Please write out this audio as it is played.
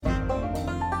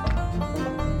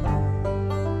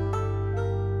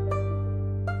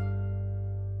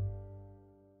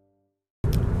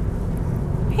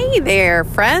Hey there,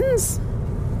 friends.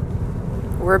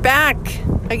 We're back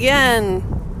again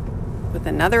with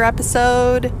another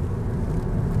episode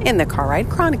in the Car Ride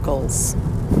Chronicles.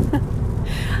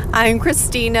 I'm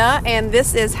Christina, and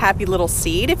this is Happy Little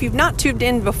Seed. If you've not tuned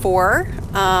in before,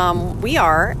 we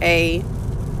are a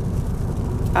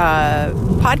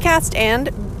podcast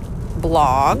and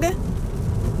blog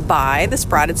by the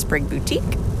Sprouted Sprig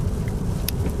Boutique.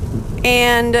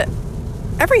 And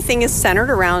everything is centered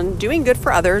around doing good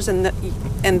for others and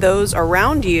those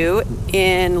around you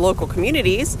in local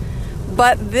communities.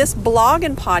 But this blog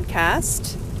and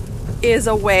podcast is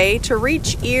a way to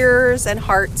reach ears and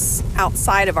hearts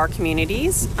outside of our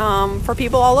communities for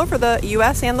people all over the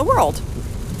U.S. and the world.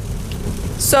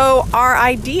 So our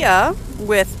idea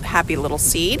with Happy Little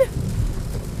Seed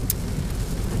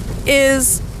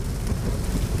is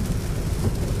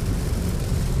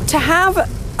to have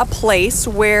a place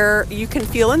where you can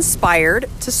feel inspired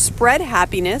to spread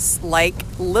happiness like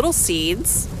little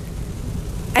seeds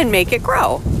and make it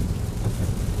grow.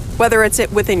 Whether it's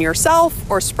within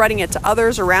yourself or spreading it to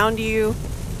others around you,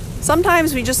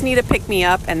 sometimes we just need a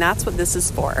pick-me-up, and that's what this is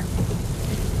for.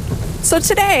 So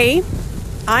today,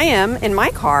 I am in my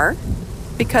car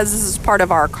because this is part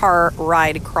of our Car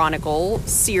Ride Chronicles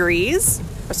series,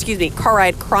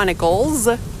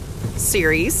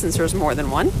 since there's more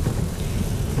than one.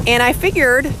 And I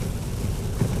figured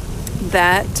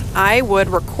that I would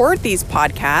record these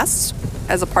podcasts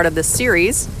as a part of this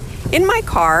series in my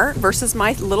car versus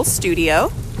my little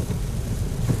studio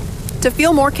to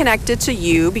feel more connected to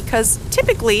you, because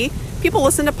typically people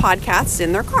listen to podcasts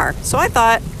in their car. So I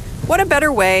thought, what a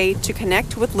better way to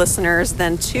connect with listeners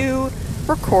than to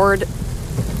record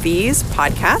these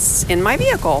podcasts in my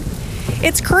vehicle.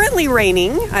 It's currently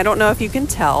raining. I don't know if you can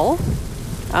tell.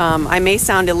 I may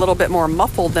sound a little bit more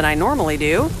muffled than I normally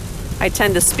do. I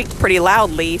tend to speak pretty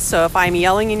loudly, so if I'm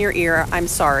yelling in your ear, I'm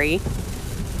sorry.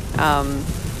 I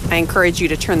encourage you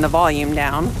to turn the volume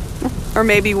down, or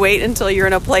maybe wait until you're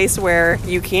in a place where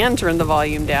you can turn the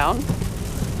volume down.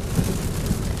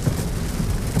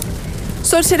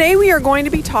 So today we are going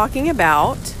to be talking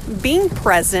about being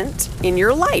present in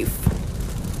your life.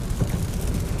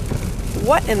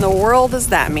 What in the world does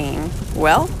that mean?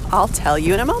 Well, I'll tell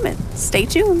you in a moment. Stay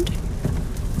tuned.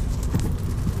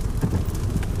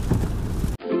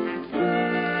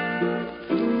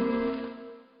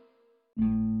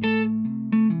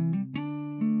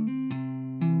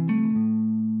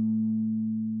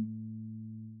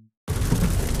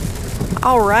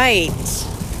 All right.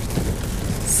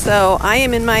 So I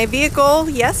am in my vehicle,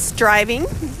 yes, driving,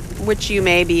 which you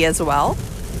may be as well.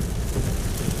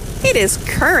 It is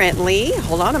currently,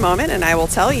 hold on a moment and I will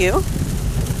tell you,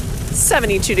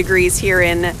 72 degrees here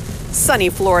in sunny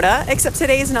Florida, except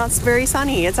today is not very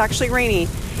sunny. It's actually rainy.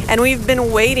 And we've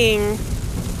been waiting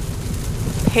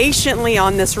patiently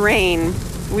on this rain.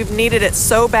 We've needed it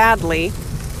so badly,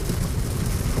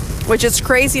 which is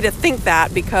crazy to think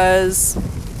that, because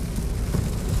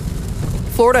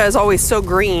Florida is always so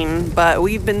green, but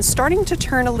we've been starting to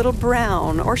turn a little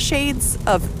brown, or shades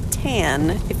of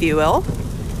tan, if you will.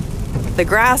 The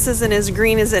grass isn't as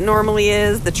green as it normally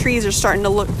is. The trees are starting to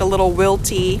look a little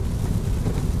wilty.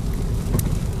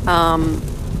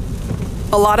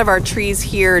 A lot of our trees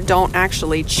here don't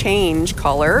actually change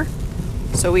color.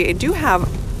 So we do have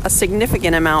a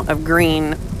significant amount of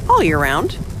green all year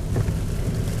round.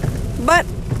 But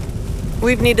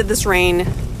we've needed this rain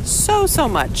so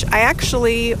much. I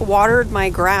actually watered my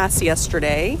grass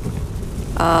yesterday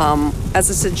as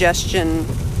a suggestion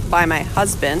by my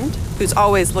husband, who's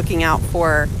always looking out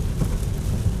for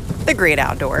the great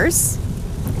outdoors,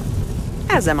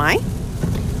 as am I.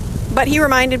 But he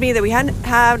reminded me that we hadn't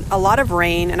had a lot of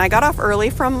rain, and I got off early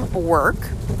from work,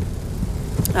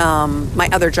 my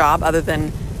other job other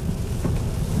than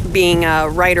being a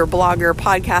writer, blogger,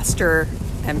 podcaster,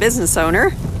 and business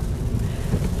owner.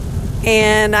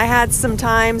 And I had some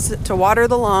times to water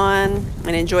the lawn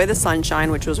and enjoy the sunshine,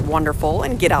 which was wonderful,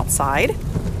 and get outside.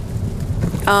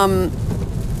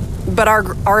 But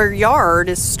our yard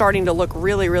is starting to look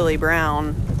really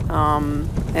brown.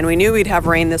 And we knew we'd have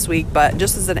rain this week, but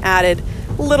just as an added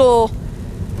little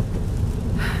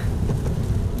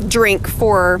drink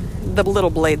for the little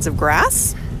blades of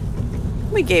grass,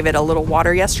 we gave it a little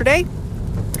water yesterday.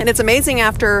 And it's amazing,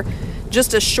 after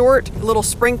just a short little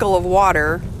sprinkle of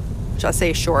water, which I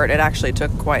say short, it actually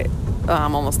took quite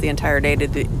almost the entire day to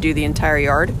do the entire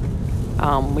yard.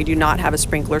 We do not have a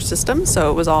sprinkler system,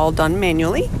 so it was all done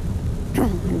manually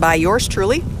by yours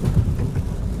truly.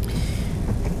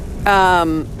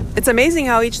 It's amazing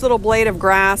how each little blade of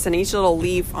grass and each little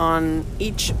leaf on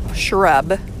each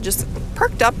shrub just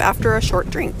perked up after a short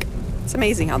drink. It's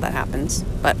amazing how that happens.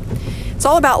 But it's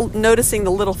all about noticing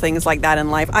the little things like that in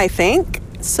life, I think.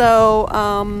 So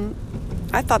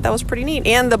I thought that was pretty neat.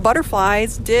 And the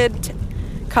butterflies did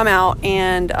come out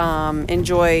and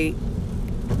enjoy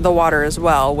the water as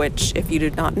well, which, if you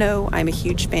did not know, I'm a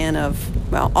huge fan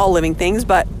of, well, all living things,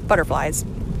 but butterflies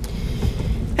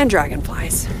and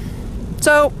dragonflies.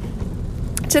 So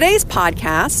today's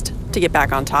podcast, to get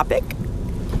back on topic,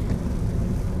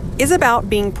 is about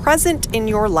being present in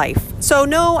your life. So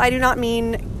no, I do not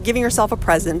mean giving yourself a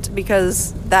present,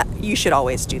 because that you should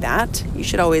always do that. You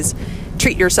should always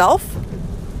treat yourself.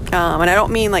 And I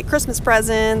don't mean like Christmas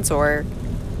presents or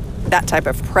that type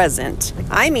of present.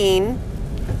 I mean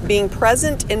being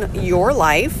present in your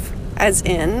life, as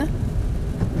in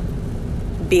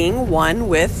being one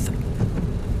with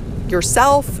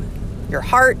yourself, your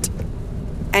heart,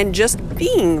 and just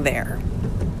being there.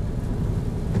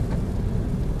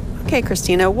 Okay,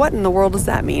 Christina, what in the world does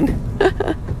that mean?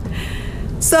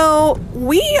 So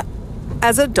we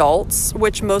as adults,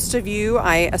 which most of you,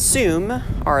 I assume,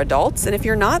 are adults, and if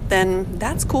you're not, then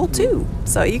that's cool too.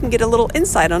 So you can get a little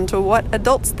insight onto what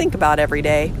adults think about every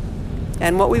day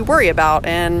and what we worry about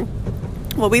and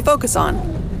what we focus on.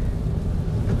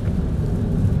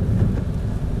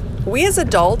 We as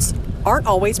adults aren't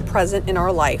always present in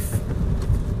our life.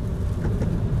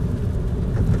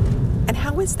 And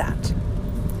how is that?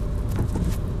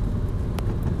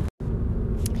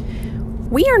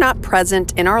 We are not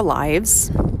present in our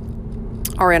lives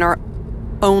or in our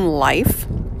own life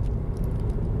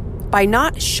by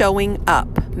not showing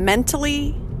up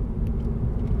mentally,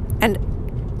 and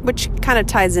which kind of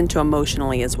ties into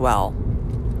emotionally as well.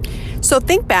 So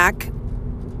think back,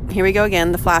 here we go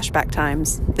again, the flashback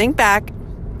times. Think back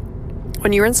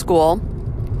when you were in school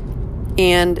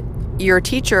and your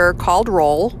teacher called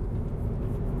roll.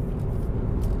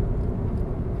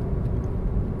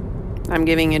 I'm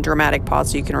giving a dramatic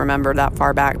pause so you can remember that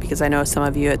far back, because I know some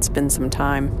of you, it's been some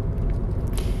time.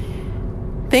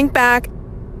 Think back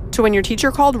to when your teacher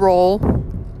called roll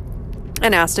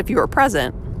and asked if you were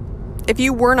present. If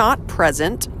you were not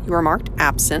present, you were marked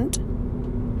absent,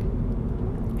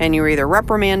 and you were either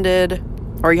reprimanded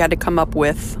or you had to come up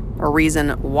with a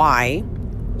reason why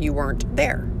you weren't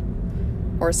there.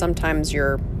 Or sometimes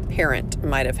your parent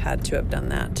might have had to have done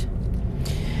that.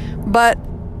 But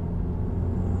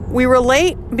we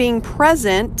relate being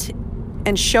present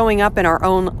and showing up in our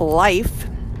own life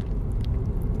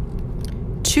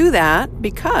to that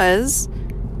because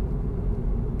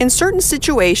in certain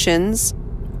situations,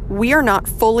 we are not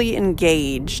fully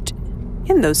engaged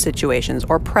in those situations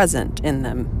or present in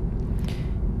them.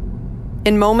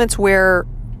 In moments where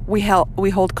we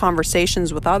hold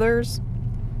conversations with others,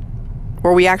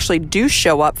 where we actually do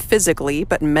show up physically,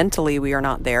 but mentally we are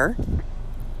not there.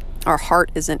 Our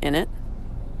heart isn't in it.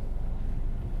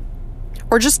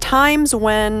 Or just times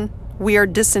when we are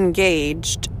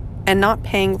disengaged and not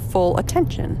paying full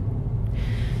attention.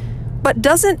 But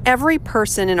doesn't every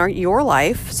person in your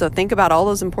life, so think about all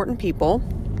those important people,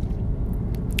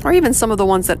 or even some of the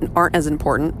ones that aren't as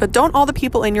important, but don't all the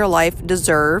people in your life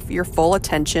deserve your full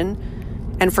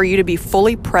attention and for you to be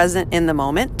fully present in the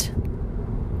moment?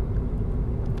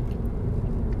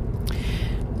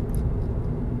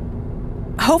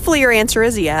 Hopefully your answer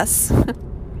is yes.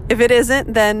 If it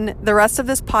isn't, then the rest of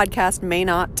this podcast may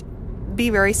not be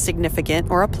very significant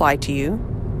or apply to you.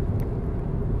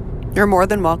 You're more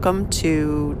than welcome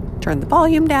to turn the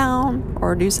volume down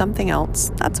or do something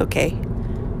else. That's okay.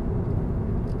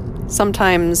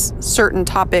 Sometimes certain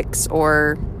topics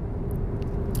or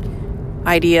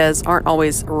ideas aren't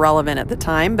always relevant at the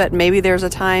time, but maybe there's a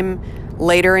time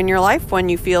later in your life when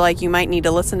you feel like you might need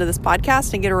to listen to this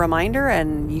podcast and get a reminder,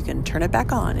 and you can turn it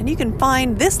back on, and you can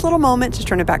find this little moment to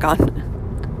turn it back on.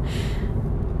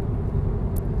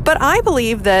 But I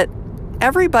believe that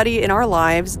everybody in our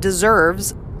lives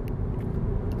deserves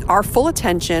our full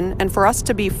attention and for us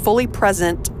to be fully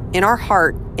present in our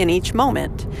heart in each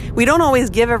moment. We don't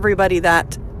always give everybody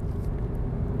that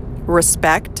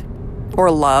respect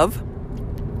or love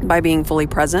by being fully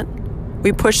present.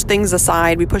 We push things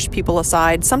aside. We push people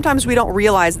aside. Sometimes we don't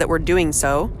realize that we're doing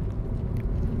so.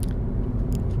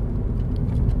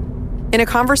 In a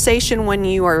conversation, when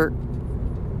you are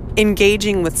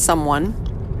engaging with someone,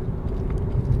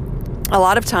 a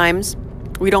lot of times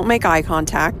we don't make eye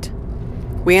contact.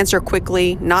 We answer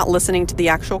quickly, not listening to the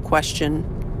actual question.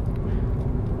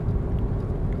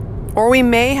 Or we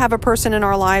may have a person in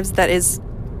our lives that is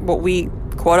what we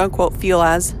quote unquote feel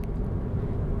as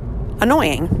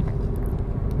annoying.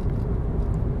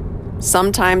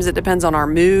 Sometimes it depends on our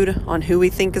mood, on who we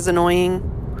think is annoying.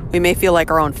 We may feel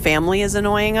like our own family is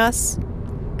annoying us.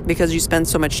 because you spend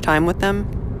so much time with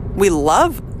them. We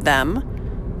love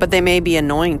them, but they may be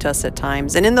annoying to us at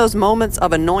times. And in those moments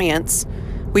of annoyance,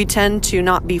 we tend to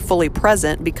not be fully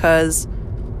present because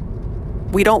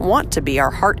we don't want to be.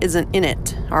 Our heart isn't in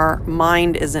it. Our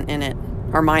mind isn't in it.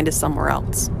 Our mind is somewhere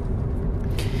else.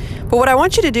 But what I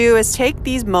want you to do is take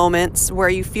these moments where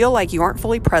you feel like you aren't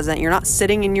fully present. You're not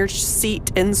sitting in your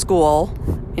seat in school,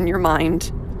 in your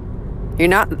mind. You're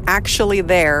not actually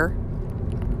there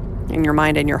in your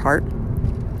mind and your heart.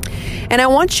 And I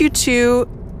want you to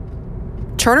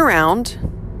turn around,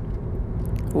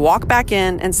 walk back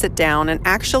in and sit down and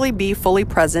actually be fully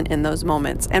present in those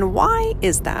moments. And why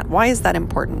is that? Why is that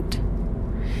important?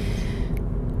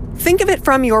 Think of it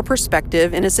from your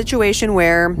perspective in a situation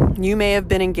where you may have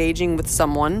been engaging with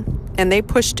someone and they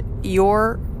pushed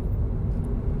your,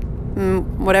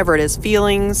 whatever it is,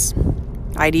 feelings,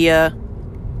 idea.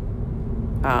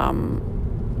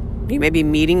 You may be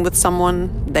meeting with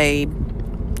someone. They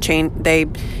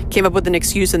came up with an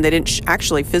excuse and they didn't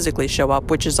actually physically show up,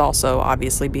 which is also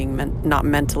obviously being not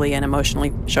mentally and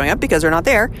emotionally showing up because they're not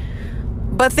there.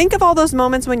 But think of all those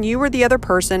moments when you were the other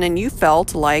person and you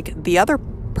felt like the other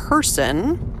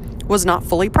person was not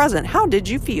fully present. How did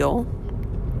you feel?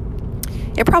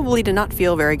 It probably did not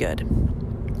feel very good.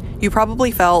 You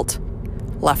probably felt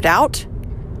left out.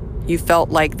 You felt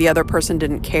like the other person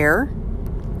didn't care.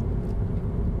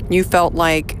 You felt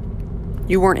like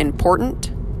you weren't important.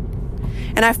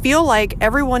 And I feel like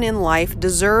everyone in life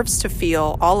deserves to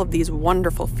feel all of these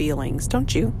wonderful feelings,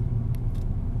 don't you?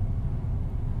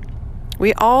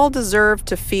 We all deserve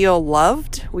to feel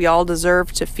loved. We all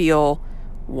deserve to feel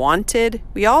wanted.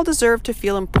 We all deserve to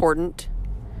feel important.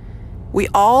 We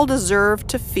all deserve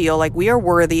to feel like we are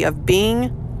worthy of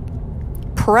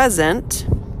being present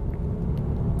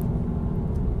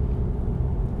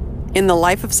in the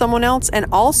life of someone else, and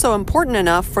also important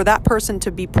enough for that person to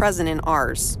be present in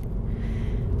ours.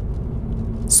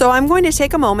 So I'm going to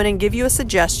take a moment and give you a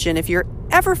suggestion. If you're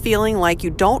ever feeling like you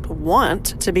don't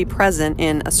want to be present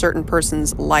in a certain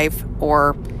person's life,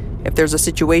 or if there's a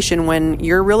situation when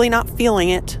you're really not feeling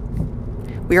it,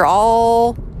 we are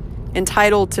all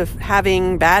entitled to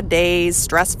having bad days,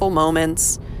 stressful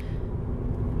moments.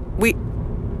 We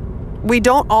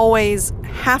don't always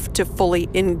have to fully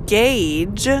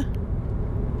engage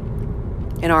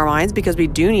in our minds because we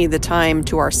do need the time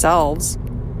to ourselves.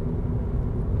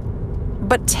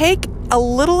 But take a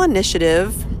little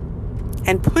initiative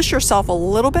and push yourself a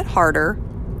little bit harder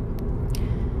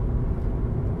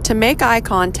to make eye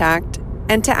contact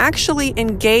and to actually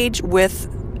engage with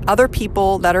other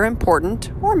people that are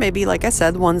important, or maybe, like I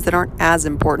said, ones that aren't as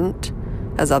important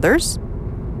as others.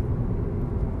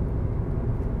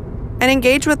 And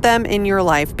engage with them in your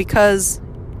life, because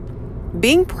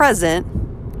being present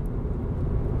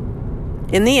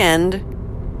in the end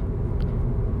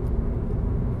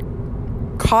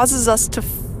causes us to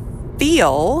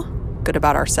feel good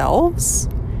about ourselves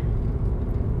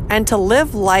and to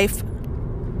live life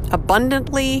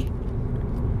abundantly,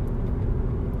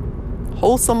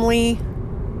 wholesomely,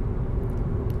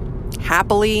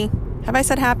 happily. Have I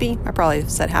said happy? I probably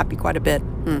said happy quite a bit.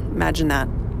 Imagine that.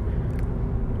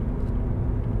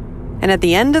 And at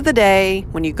the end of the day,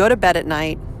 when you go to bed at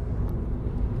night,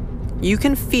 you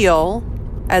can feel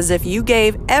as if you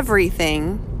gave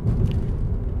everything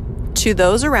to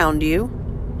those around you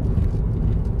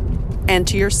and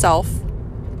to yourself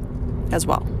as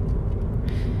well.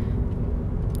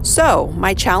 So,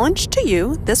 my challenge to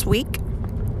you this week,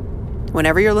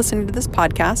 whenever you're listening to this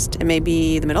podcast, it may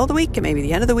be the middle of the week, it may be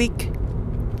the end of the week,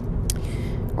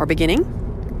 or beginning,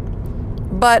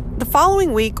 but the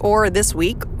following week or this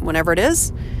week, whenever it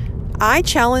is, I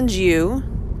challenge you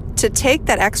to take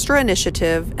that extra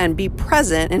initiative and be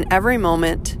present in every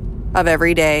moment of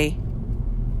every day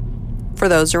for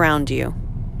those around you.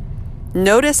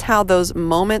 Notice how those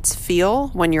moments feel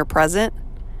when you're present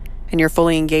and you're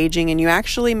fully engaging and you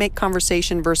actually make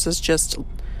conversation versus just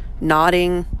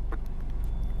nodding,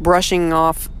 brushing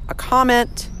off a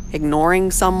comment, ignoring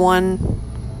someone,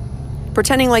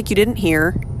 pretending like you didn't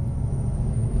hear,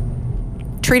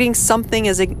 treating something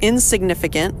as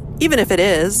insignificant, even if it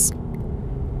is,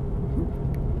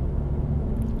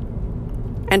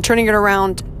 and turning it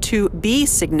around to be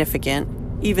significant,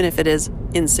 even if it is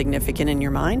insignificant in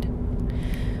your mind.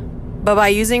 But by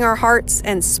using our hearts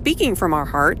and speaking from our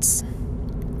hearts,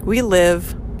 we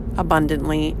live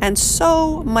abundantly and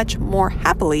so much more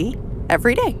happily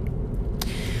every day.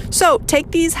 So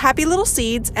take these happy little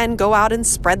seeds and go out and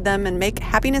spread them and make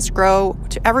happiness grow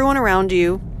to everyone around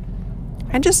you,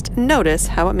 and just notice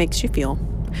how it makes you feel.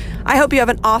 I hope you have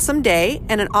an awesome day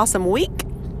and an awesome week.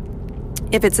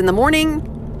 If it's in the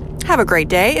morning, Have a great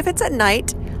day. If it's at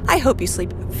night, I hope you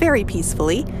sleep very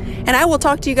peacefully. And I will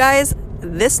talk to you guys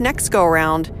this next go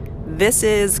around. This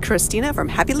is Christina from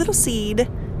Happy Little Seed,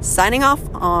 signing off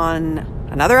on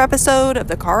another episode of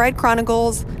the Car Ride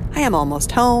Chronicles. I am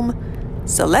almost home,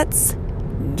 so let's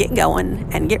get going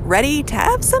and get ready to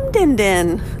have some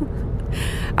din-din.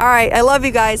 All right, I love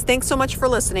you guys. Thanks so much for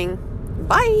listening.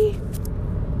 Bye.